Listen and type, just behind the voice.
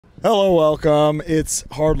Hello, welcome. It's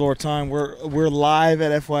Hardlore time. We're live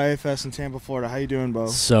at FYA FEST in Tampa, Florida. How you doing, Bo?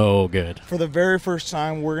 So good. For the very first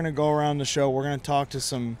time, we're gonna go around the show. We're gonna talk to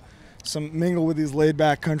some mingle with these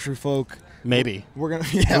laid-back country folk. Maybe. We're gonna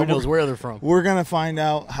Who knows where they're from? We're gonna find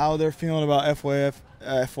out how they're feeling about FYA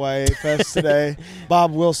FEST today.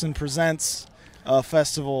 Bob Wilson presents a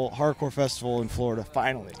festival, hardcore festival in Florida.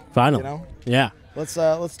 Finally. You know? Yeah. Let's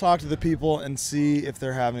talk to the people and see if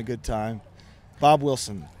they're having a good time. Bob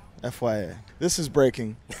Wilson, FYA. This is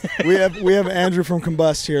breaking. We have Andrew from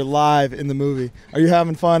Combust here live in the movie. Are you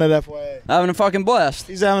having fun at FYA? Having a fucking blast.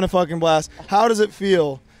 He's having a fucking blast. How does it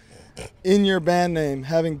feel in your band name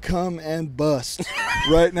having come and bust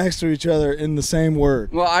right next to each other in the same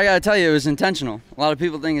word? Well, I gotta tell you, it was intentional. A lot of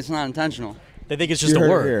people think it's not intentional. They think it's just a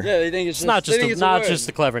word. Yeah, they think it's not just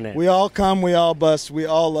a clever name. We all come, we all bust, we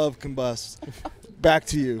all love Combust. Back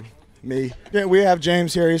to you. Me. Yeah, we have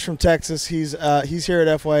James here. He's from Texas. He's here at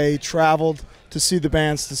FYA. He traveled to see the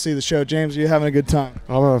bands, to see the show. James, are you having a good time?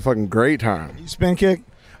 I'm having a fucking great time. You spin kick?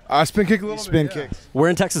 I spin kick a little spin bit, yeah. kicks. Where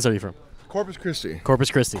in Texas are you from? Corpus Christi. Corpus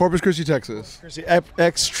Christi. Corpus Christi, Texas.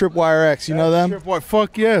 X Tripwire X. You know them? Tripwire,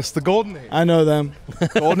 fuck yes. The Golden Age. I know them.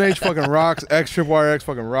 Golden Age fucking rocks. X Tripwire X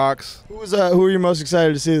fucking rocks. Who are you most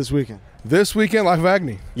excited to see this weekend? This weekend, Life of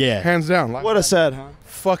Agony. Yeah. Hands down. What a set, huh?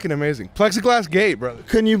 Fucking amazing. Plexiglass gate, brother.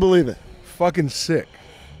 Couldn't you believe it? Fucking sick.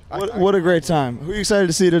 What a great time. Who are you excited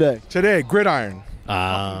to see today? Today, Gridiron.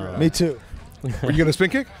 Me too. Are you gonna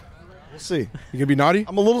spin kick? We'll see. You gonna be naughty?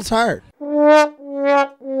 I'm a little tired.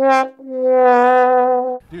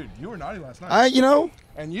 Dude, you were naughty last night.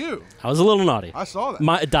 And you. I was a little naughty. I saw that.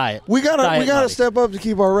 My diet. We gotta naughty. step up to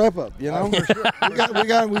keep our rep up. You know, we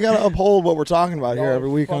gotta uphold what we're talking about here every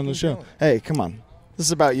week on the show. Hey, come on, this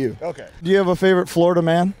is about you. Okay. Do you have a favorite Florida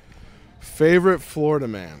man? Favorite Florida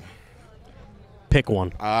man? Pick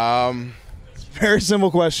one. Very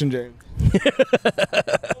simple question, James.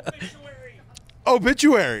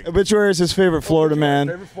 Obituary. Obituary is his favorite Florida man.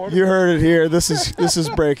 Favorite Florida You heard it here. This is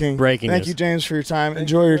breaking. Breaking Thank news. you, James, for your time.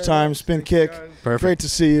 Enjoy your time. Spin kick. Perfect. Great to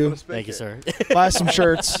see you. Thank you, sir. Buy some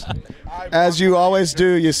shirts. As you always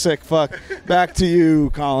do, you sick fuck. Back to you,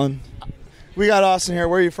 Colin. We got Austin here.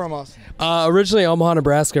 Where are you from, Austin? Originally Omaha,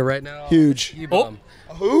 Nebraska. Right now, Huge. Ski bum.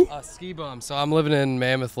 Who? Ski bum. So I'm living in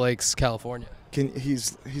Mammoth Lakes, California.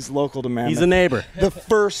 He's local to Mammoth. He's a neighbor. The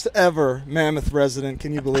first ever Mammoth resident.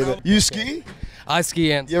 Can you believe it? You ski? I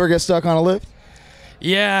ski and You ever get stuck on a lift?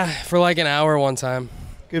 yeah, for like an hour one time.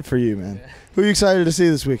 Good for you, man. Who are you excited to see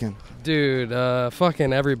this weekend? Dude,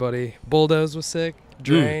 fucking everybody. Bulldoze was sick.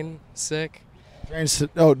 Drain sick.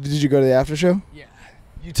 Oh, did you go to the after show? Yeah.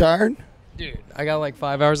 You tired? Dude, I got like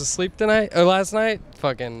 5 hours of sleep tonight. Or last night.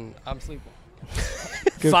 Fucking, I'm sleeping.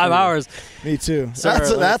 Good 5 for you. hours. Me too. Sir, let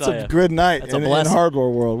me that's tell a ya. good night That's a in blessing.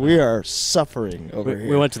 Hardlore world. We are suffering over here.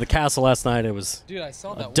 We went to the castle last night. It was Dude, I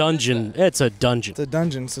saw that. a What is dungeon. that? It's a dungeon. It's a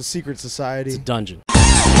dungeon. It's a secret society. It's a dungeon.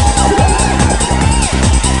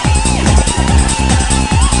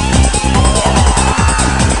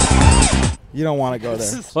 You don't want to go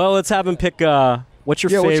there. Well, let's have him pick. What's your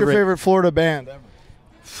favorite? What's your favorite Florida band ever?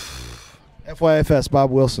 FYA FEST,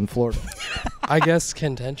 Bob Wilson, Florida. I guess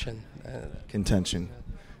contention. Contention.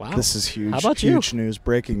 Wow. This is huge. How about you? Huge news,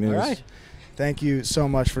 breaking news. All right. Thank you so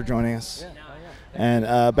much for joining us.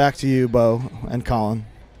 And back to you, Bo and Colin.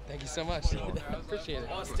 Thank you so much. I appreciate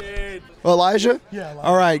it. Elijah? Yeah.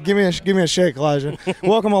 All right, give me a shake, Elijah.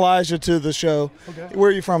 Welcome, Elijah, to the show. Okay. Where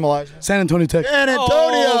are you from, Elijah? San Antonio, Texas. San Antonio.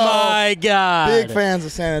 Oh my God! Big fans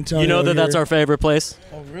of San Antonio. You know that that's here. our favorite place.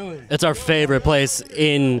 Oh, really? It's our favorite place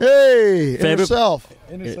in. Hey, Favorite- yourself.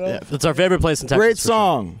 Yeah, it's our favorite place in Texas. Great for sure.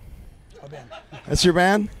 song. That's your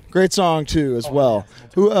band? Great song too, as well.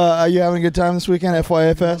 Who are you having a good time this weekend?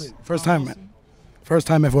 FYA FEST? First time, man. First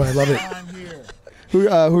time, FYI. I love it. Who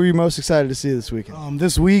are you most excited to see this weekend?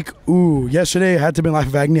 This week, yesterday I had to be in Life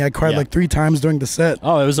of Agony. I cried like 3 times during the set.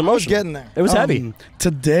 Oh, it was emotional. Getting there. It was heavy.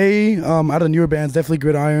 Today, out of the newer bands, definitely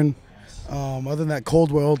Gridiron. Other than that,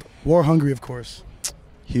 Cold World, War Hungry, of course.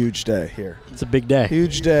 Huge day here. It's a big day.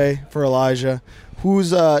 Huge day for Elijah.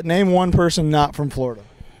 Who's name one person not from Florida?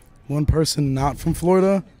 One person not from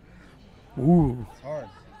Florida. Ooh.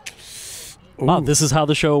 Wow, this is how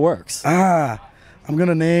the show works. I'm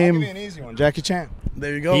gonna I'll name. give you an easy one. Jackie Chan.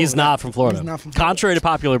 There you go. He's not from Florida. He's not from Florida. Contrary to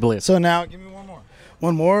popular belief. So now, give me one more.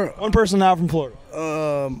 One more. One person not from Florida.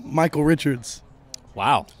 Michael Richards.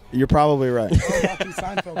 Wow. You're probably right.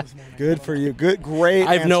 Good for you. Great.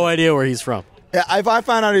 I have no answer. idea where he's from. Yeah, if I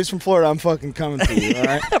find out he's from Florida, I'm fucking coming for you. All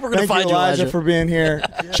right. We're gonna Thank find you, you, Elijah, Elijah. for being here.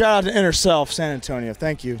 Shout out to Inner Self, San Antonio.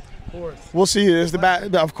 Thank you. We'll see you. There's the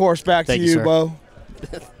back, of course. Back Thank to you, you, sir. Bo.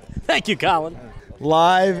 Thank you, Colin.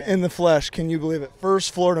 live in the flesh. Can you believe it?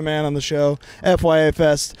 First Florida man on the show, FYA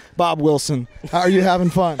Fest, Bob Wilson. How are you having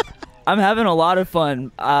fun? I'm having a lot of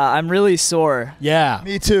fun. I'm really sore. Yeah.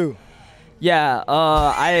 Me too. Yeah.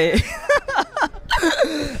 I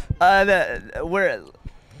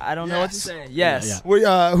don't know what to say. Yes. Yeah,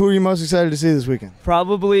 Yeah. Who are you most excited to see this weekend?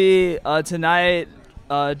 Probably tonight.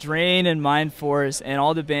 Drain and Mind Force and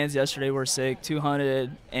all the bands yesterday were sick.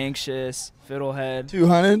 200, Anxious, Fiddlehead,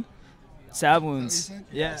 200? Sad Wounds.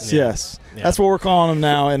 Yes. Yeah. That's what we're calling them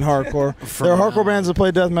now in hardcore. There are hardcore bands that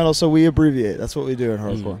play death metal, so we abbreviate. That's what we do in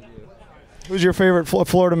hardcore. Who's your favorite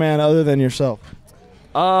Florida man other than yourself?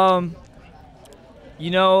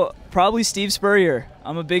 Probably Steve Spurrier.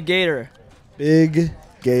 I'm a big Gator. Big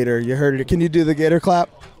Gator. You heard it. Can you do the Gator clap?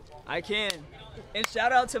 I can. And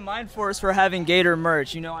shout out to Mind Force for having Gator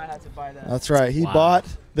merch. I had to buy that. That's right. He bought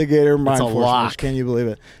the Gator Mind That's a Force lock. merch. Can you believe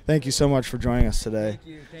it? Thank you so much for joining us today.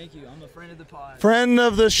 Thank you. I'm a friend of the pod. Friend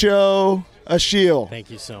of the show, Ashiel. Thank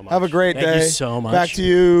you so much. Have a great day. Thank you so much. Back to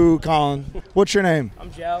you, Colin. What's your name?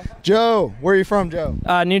 I'm Joe. Joe. Where are you from, Joe?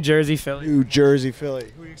 New Jersey, Philly. New Jersey,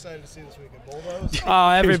 Philly. Who are you excited to see this weekend? Bulldoze? Oh,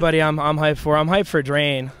 everybody, I'm hyped for. I'm hyped for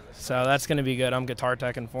Drain, so that's gonna be good. I'm guitar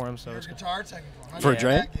teching for him, so it's good. Guitar technical. For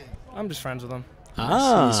Dre? I'm just friends with him.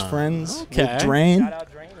 He's friends okay. with Drain. Shout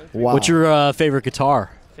out Drain. Wow. What's your favorite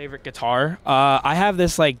guitar? Favorite guitar? I have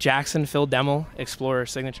this Jackson Phil Demel Explorer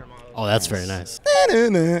signature model. Oh, that's very nice. He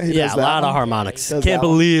does Yeah, a that lot one. of harmonics. Does Can't that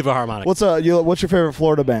one. believe a harmonic. What's your favorite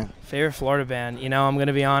Florida band? Favorite Florida band? I'm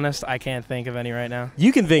gonna be honest. I can't think of any right now.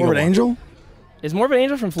 You can think Morbid of one. Angel? Is Morbid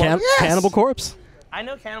Angel from Florida? Cannibal Corpse? I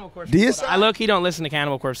know Cannibal Corpse. Deicide? I low-key don't listen to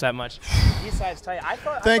Cannibal Corpse that much. Deicide's tight.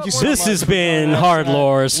 Thank you so This much. has been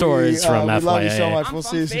Hardlore Stories from we FYA. love you so much. I'm We'll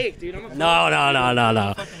see you soon. fake, dude. I'm a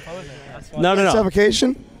No.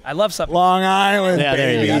 Suffocation? I love something. Long Island. Yeah,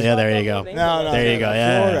 there you go. baby. Yeah, there you go. No, There you go.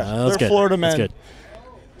 Yeah, Florida. that's They're good. Florida men. That's good.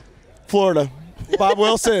 Florida. Bob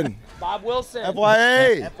Wilson. Bob Wilson.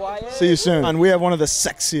 FYA. FYA. See you soon. And we have one of the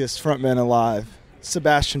sexiest frontmen alive,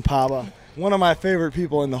 Sebastian Paba. One of my favorite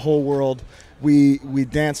people in the whole world. We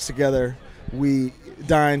dance together. We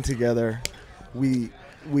dine together. We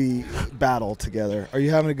battle together. Are you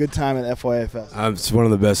having a good time at FYA Fest? It's one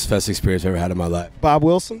of the best fest experiences I've ever had in my life. Bob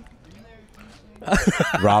Wilson?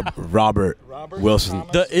 Robert Wilson.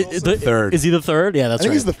 The third. Is he the third? Yeah, that's I think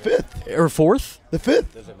right. he's the fifth. Or fourth? The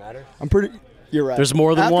fifth. Does it matter? I'm pretty. You're right. There's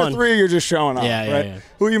more than After one. three, you're just showing off. Yeah, right? yeah.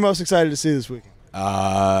 Who are you most excited to see this weekend?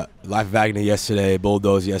 Life of Agony yesterday,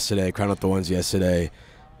 Bulldoze yesterday, Crown of Thorns yesterday.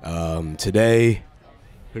 Today,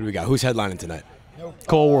 who do we got? Who's headlining tonight?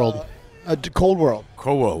 Cold World. Cold World.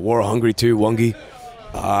 Cold World. War Hungry 2, Wungy.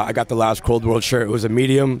 I got the last Cold World shirt. It was a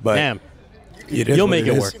medium, but Damn. it is You'll what make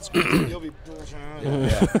it is. work.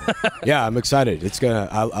 Yeah, I'm excited. It's gonna.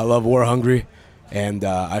 I love War Hungry, and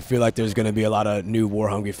I feel like there's gonna be a lot of new War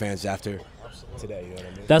Hungry fans after today. You know what I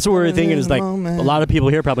mean? That's what we're thinking is a lot of people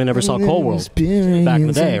here probably never saw Cold World back in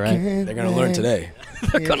the day, right? They're gonna learn today.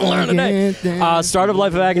 They're going to learn today. Start of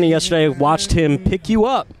Life of Agony yesterday, watched him pick you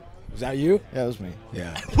up. Was that you? Yeah, it was me.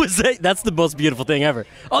 Yeah. That's the most beautiful thing ever.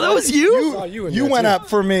 Oh, that was you? You went up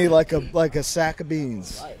for me like a sack of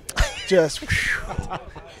beans. Just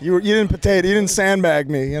you didn't sandbag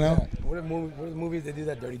me, you know. What are the movies that do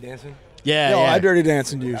that dirty dancing? Yeah, Yo, yeah. I dirty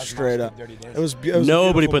dancing you straight up. It was a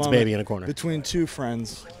Nobody beautiful puts moment baby in a corner. between two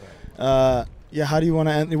friends. Yeah, how do you want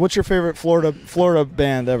to end? What's your favorite Florida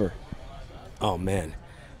band ever? Oh man,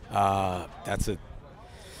 that's a.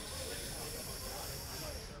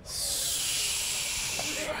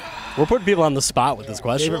 We're putting people on the spot with this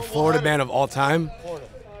question. Favorite Florida band of all time?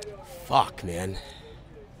 Fuck, man.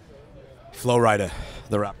 Flow Rida,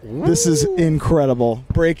 the rap. This is incredible.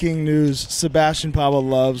 Breaking news: Sebastian Paba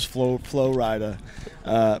loves Flow Rida.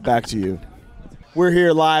 Back to you. We're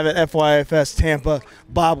here live at FYA Fest Tampa.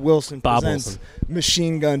 Bob Wilson presents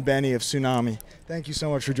Machine Gun Benny of Tsunami. Thank you so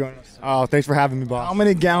much for joining us. Oh, thanks for having me, boss. How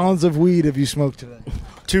many gallons of weed have you smoked today?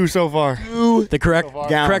 2 so far. 2 The correct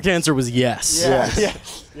gallons. answer was yes.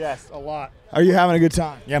 Yes, a lot. Are you having a good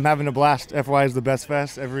time? Yeah, I'm having a blast. FY is the best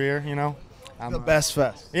fest every year, you know. The best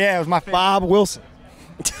fest. Yeah, it was my favorite. Bob Wilson.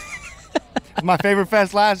 It was my favorite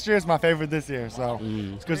fest last year. It's my favorite this year, so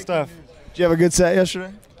it's good stuff. Did you have a good set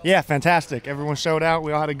yesterday? Yeah, fantastic. Everyone showed out.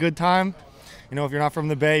 We all had a good time. You know, if you're not from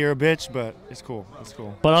the Bay, you're a bitch, but it's cool. It's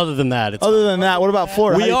cool. But other than that, it's Other than that, what about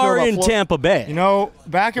Florida? How we do you feel are about in Florida? Tampa Bay. You know,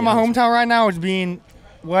 back in my hometown right now, it's being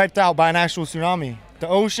wiped out by an actual tsunami. The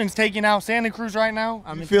ocean's taking out Santa Cruz right now.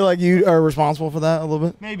 I You mean, feel like you are responsible for that a little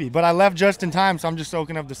bit? maybe, but I left just in time, so I'm just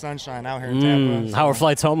soaking up the sunshine out here in Tampa. How are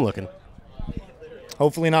flights home looking?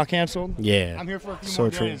 Hopefully not canceled. Yeah. I'm here for a few So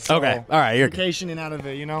more true. days. So Okay. All right. You're good. vacationing out of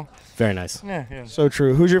it, you know? Very nice. Yeah, yeah. So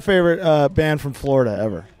true. Who's your favorite band from Florida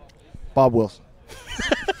ever? Bob Wilson.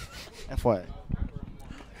 FYA.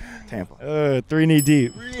 Tampa. 3 knee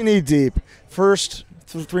deep. 3 knee deep. First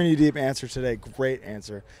 3 knee deep answer today. Great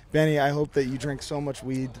answer. Benny, I hope that you drink so much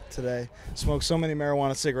weed today, smoke so many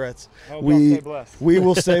marijuana cigarettes. Stay blessed. We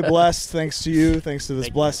will stay blessed thanks to you, thanks to this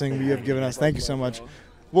blessing you have given us. Thank you so much.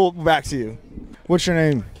 Well, back to you. What's your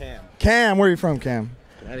name? Cam. Cam, where are you from, Cam?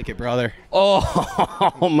 Connecticut, brother.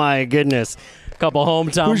 Oh my goodness. Couple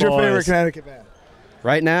hometown Who's your boys. favorite Connecticut band?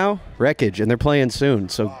 Right now, Wreckage, and they're playing soon,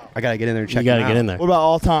 so I gotta get in there and check You got to them get out. in there. What about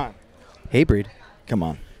all time? Hatebreed. Come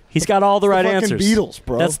on. He's got all the right fucking answers. Beatles,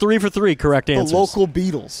 bro. That's 3 for 3 correct answers. The local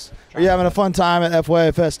Beatles. Are you having a fun time at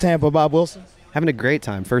FYA FEST Tampa, Bob Wilson? Having a great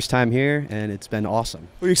time. First time here, and it's been awesome.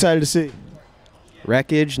 Who are you excited to see?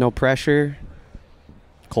 Wreckage, No Pressure,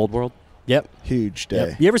 Cold World. Yep. Huge day.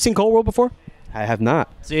 Yep. You ever seen Cold World before? I have not.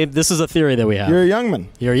 See, this is a theory that we have. You're a young man.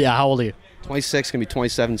 Yeah, how old are you? 26, gonna be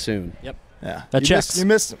 27 soon. Yep. Yeah. That you checks. You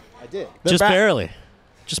missed them. I did. They're Just back. barely.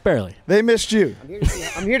 Just barely. They missed you.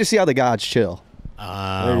 I'm here to see how the gods chill.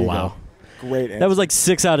 There you Wow. go. Great answer. That was like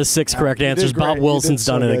 6 out of 6 correct You did answers. great. Bob You Wilson's did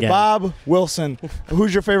so done it good. again. Bob Wilson.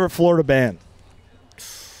 Who's your favorite Florida band?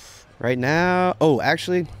 Right now,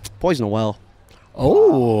 actually, Poison the Well.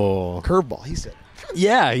 Oh. Curveball, he said.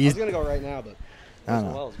 Yeah. I was gonna go right now, but I don't Poison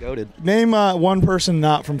the know. Well is goated. Name one person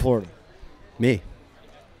not from Florida. Me.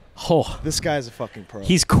 Oh. This guy's a fucking pro.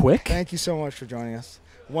 He's quick. Thank you so much for joining us.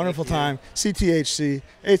 Wonderful time. CTHC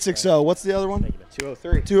 860. What's the other one?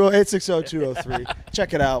 203. 860-203.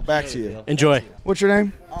 Check it out. Back to you. Enjoy. What's your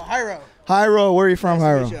name? Hyro. Hyro. Where are you from,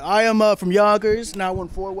 Hyro? I am from Yonkers,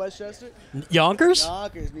 914 Westchester. Yonkers?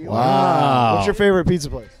 Yonkers, New York. Wow. What's your favorite pizza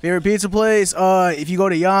place? Favorite pizza place? If you go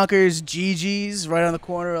to Yonkers, Gigi's, right on the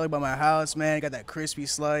corner, like by my house, man. Got that crispy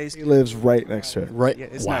slice. He lives right next to it. Right. Yeah,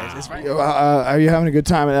 it's Wow. nice. It's right. Are you having a good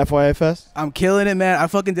time at FYA Fest? I'm killing it, man. I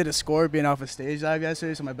fucking did a scorpion off a stage dive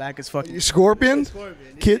yesterday, so my back is fucking. You Scorpion?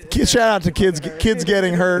 Shout out to kids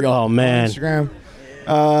getting hurt. Oh, man. On Instagram.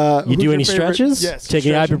 You Who's do your any favorite- stretches? Yes.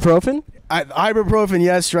 Taking stretching. ibuprofen? Ibuprofen,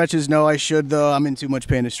 yes. Stretches, no. I should, though. I'm in too much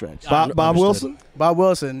pain to stretch. Bob Understood. Wilson? Bob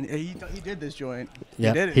Wilson, he did this joint. Yeah,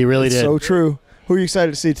 He did it. he really It's did. so true. Who are you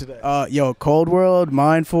excited to see today? Yo, Cold World,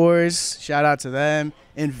 Mind Force, shout out to them.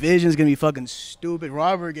 Envision's gonna be fucking stupid.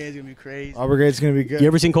 Robert Gate's gonna be crazy. Our Brigade's going to be good. You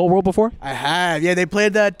ever seen Cold World before? I have. Yeah, they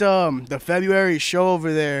played that the February show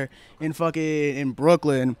over there in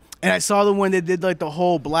Brooklyn. And I saw them when they did like the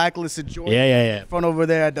whole blacklisted joint Yeah. front over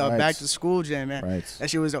there at the Right. back to school jam, man. Right.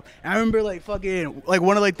 That shit was dope. And I remember like fucking like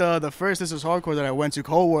one of like the first This Was Hardcore that I went to,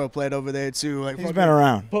 Cold World played over there too. Like He's fucking been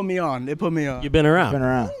around. Put me on. They put me on. You've been around. Been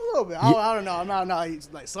around. A little bit. I don't know. I'm not like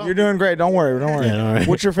something. You're doing great. Don't worry. Don't worry. Yeah, all right.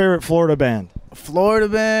 What's your favorite Florida band? Florida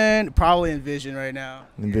band, probably Envision right now.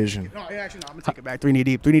 Envision. No, actually, no. I'm gonna take it back. 3 knee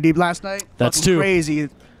deep. 3 knee deep last night. That's Fucking 2. Crazy.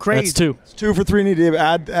 That's 2. It's 2 for 3 knee deep.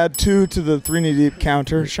 Add 2 to the 3 knee deep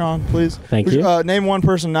counter, Sean, please. Thank you. Name one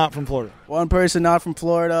person not from Florida. One person not from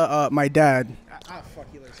Florida. My dad. Fuck,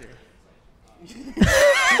 he lives here.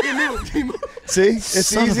 See, it's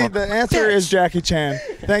Son of easy. a The answer is Jackie Chan.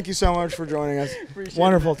 Thank you so much for joining us.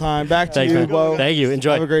 Wonderful time. Back to Thanks, you, man. Bo. Thank you.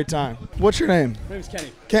 Enjoy. Have a great time. What's your name? My name is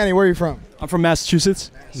Kenny. Kenny, where are you from? I'm from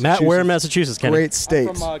Massachusetts. Matt, where in Massachusetts, Kenny? Great state.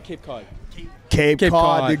 I'm from Cape Cod. Cape Cape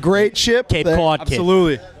Cod, Cod. the great ship. Cape there. Cod, kid.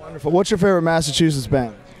 Absolutely. Wonderful. What's your favorite Massachusetts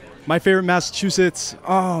band? My favorite Massachusetts.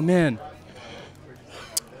 Oh man.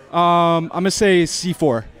 I'm gonna say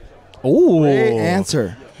C4. Ooh. Great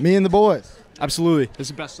answer. Me and the boys. Absolutely. It's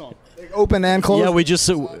the best song. Open and close. Yeah, we just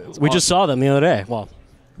saw them the other day. Well,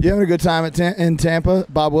 You having a good time in Tampa,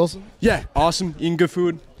 Bob Wilson? Yeah. Awesome. Eating good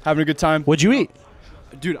food. Having a good time. what'd you eat?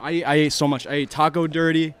 Dude, I ate so much. I ate taco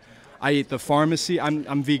dirty. I ate the pharmacy.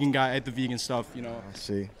 I'm vegan guy. I ate the vegan stuff. You know. I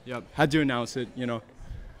see. Yep. Had to announce it. You know.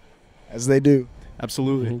 As they do.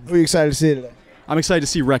 Absolutely. Who are you excited to see today? I'm excited to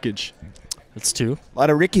see Wreckage. That's 2. A lot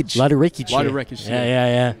of Rickage. A lot of Ricky. Lot of Ricky shit.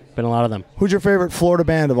 Yeah. Been a lot of them. Who's your favorite Florida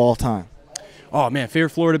band of all time? Oh man,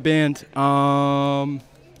 favorite Florida band. I'm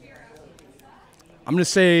gonna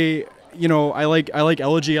say, you know, I like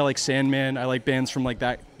Elegy, I like Sandman, I like bands from like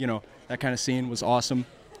that, you know, that kind of scene was awesome.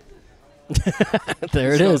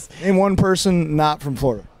 There it is. Name one person not from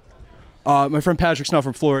Florida. My friend Patrick's not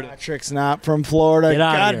from Florida. Patrick's not from Florida. Get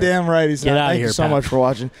outta here. Goddamn right he's Get not. outta Thank here, you so Pat. much for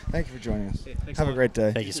watching. Thank you for joining us. Thanks Have a great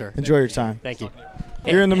day. Thank you, sir. Enjoy your time. Thank you.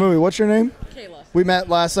 You're in the movie. What's your name? Kayla. We met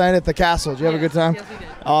last night at the castle. Did you have a good time? Yes, we did.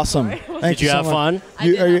 Awesome. Thank Did you so have much. fun? I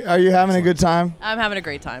did. Are you having a good time? I'm having a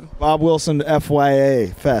great time. Bob Wilson,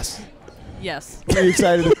 FYA Fest. Yes. Who are you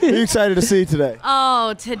excited to see today?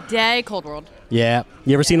 Oh, today, Cold World. Yeah.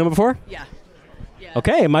 You ever seen them before? Yeah. Yeah.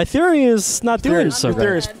 Okay, my theory is not doing so your great.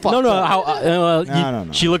 theory is fucked no. up.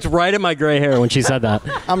 No. She looked right at my gray hair when she said that.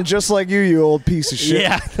 I'm just like you old piece of shit.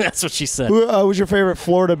 Yeah, that's what she said. Who's your favorite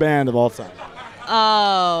Florida band of all time?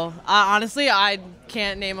 Oh, honestly, I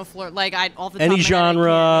can't name a Florida. Like, off the top Any of my genre.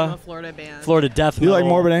 head, I can't name a Florida band. Florida death metal. You like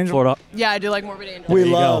Morbid Angel? Florida. Yeah, I do like Morbid Angel. We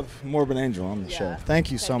love Morbid Angel on the show.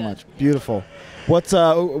 Thank you so much. Beautiful. What's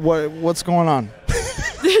going on?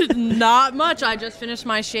 Not much. I just finished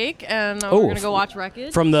my shake, and we're gonna go watch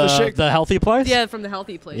Wreckage. From the healthy place? Yeah, from the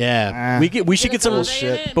healthy place. Yeah, we should get some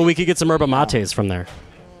shit, but we could get some yerba mates from there.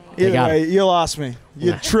 Either way, you lost me.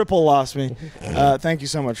 You triple lost me. Thank you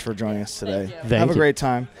so much for joining us today. Have a great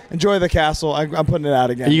time. Enjoy the castle. I'm putting it out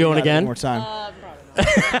again. Are you going again? One more time.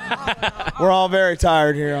 We're all very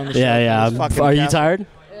tired here on the show. Yeah. Are you tired?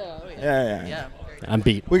 Yeah. I'm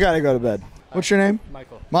beat. We got to go to bed. What's your name?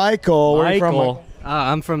 Michael. Where are you from, Michael?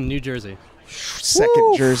 I'm from New Jersey.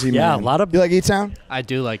 Second Jersey man. Yeah, a lot of. You like E-Town? I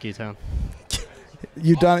do like E-Town.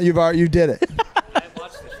 You did it.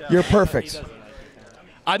 You're perfect.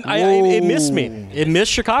 It missed me. It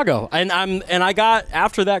missed Chicago, and I got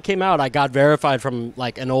after that came out. I got verified from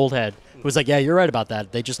like an old head who was like, "Yeah, you're right about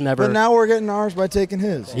that. They just never." But now we're getting ours by taking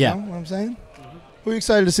his. Yeah. You know what I'm saying? Who are you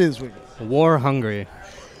excited to see this week? War Hungry.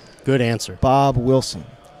 Good answer. Bob Wilson.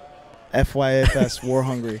 FYA FEST, War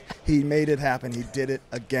Hungry. He made it happen. He did it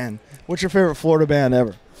again. What's your favorite Florida band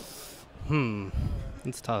ever?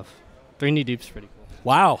 It's tough. 3 Knee Deep's pretty cool.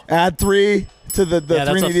 Wow. Add 3 to the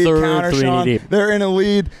 3 Knee Deep counter, Sean. They're in a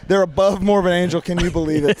lead. They're above Morbid Angel. Can you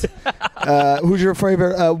believe it? Who's your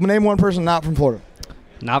favorite? Name one person not from Florida.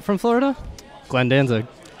 Not from Florida? Glenn Danzig.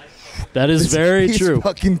 That is very true. He's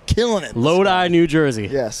fucking killing it. Lodi, New Jersey.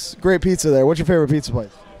 Yes. Great pizza there. What's your favorite pizza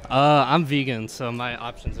place? I'm vegan, so my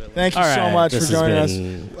options are. Thank you so much for joining us.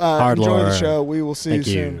 Enjoy the show. We will see you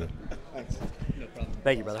soon. Thanks. No problem.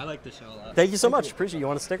 Thank you, brother. I like the show a lot. Thank you so much. Appreciate it. You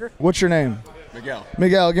want a sticker? What's your name? Miguel.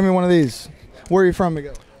 Miguel, give me one of these. Where are you from,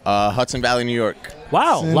 Miguel? Hudson Valley, New York.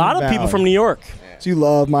 Wow, a lot of people from New York. So you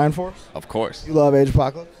love Mind Force? Of course. You love Age of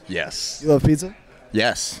Apocalypse? Yes. You love pizza?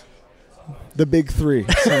 Yes. The big 3,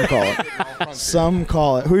 some call it. Some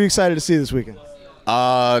call it. Who are you excited to see this weekend?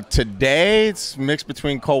 Today it's mixed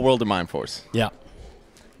between Cold World and Mind Force. Yeah.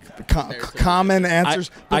 Common answers,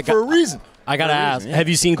 but for a reason. I gotta ask. Have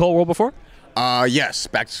you seen Cold World before? Yes.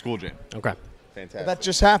 Back to School Jam. Okay. Fantastic. That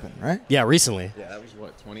just happened, right? Yeah, recently. Yeah, that was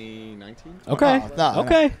what, 2019? Okay.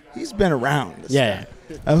 Okay. No. He's been around. Yeah.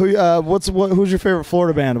 Who's your favorite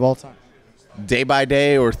Florida band of all time? Day by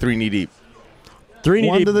Day or 3 Knee Deep? 3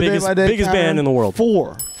 Knee Deep, biggest band in the world.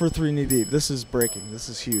 4 for 3 Knee Deep. This is breaking. This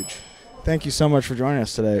is huge. Thank you so much for joining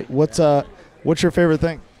us today. What's your favorite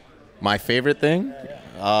thing? My favorite thing?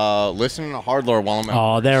 Listening to Hardlore while I'm at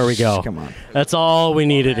Oh, there we go. Come on. That's all we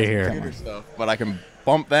needed to hear. stuff, but I can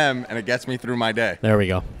bump them and it gets me through my day. There we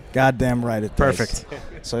go. Goddamn right it does. Perfect.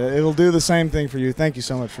 So it'll do the same thing for you. Thank you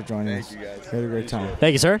so much for joining us. Thank you, guys. You had a great time.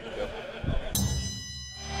 Thank you, sir. Yep.